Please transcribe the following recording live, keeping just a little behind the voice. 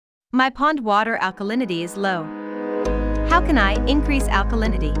My pond water alkalinity is low. How can I increase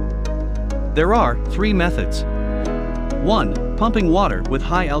alkalinity? There are 3 methods. 1. Pumping water with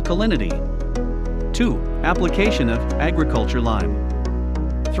high alkalinity. 2. Application of agriculture lime.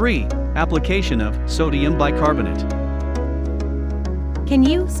 3. Application of sodium bicarbonate. Can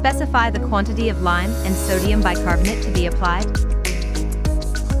you specify the quantity of lime and sodium bicarbonate to be applied?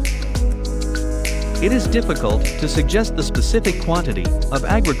 It is difficult to suggest the specific quantity of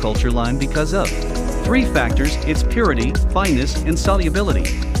agriculture lime because of 3 factors: its purity, fineness, and solubility.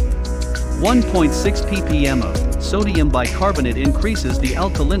 1.6 ppm of sodium bicarbonate increases the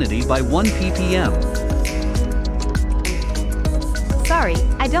alkalinity by 1 ppm. Sorry,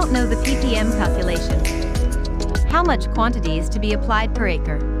 I don't know the ppm calculation. How much quantity is to be applied per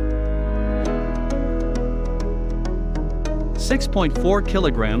acre? 6.4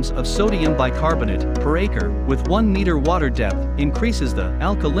 kilograms of sodium bicarbonate per acre with 1 meter water depth increases the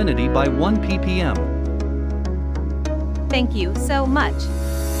alkalinity by 1 ppm. Thank you so much.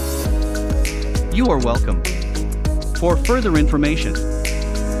 You are welcome. For further information,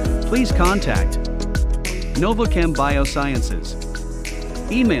 please contact Novakem BIosciences.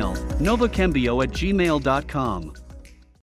 Email novakembio@gmail.com.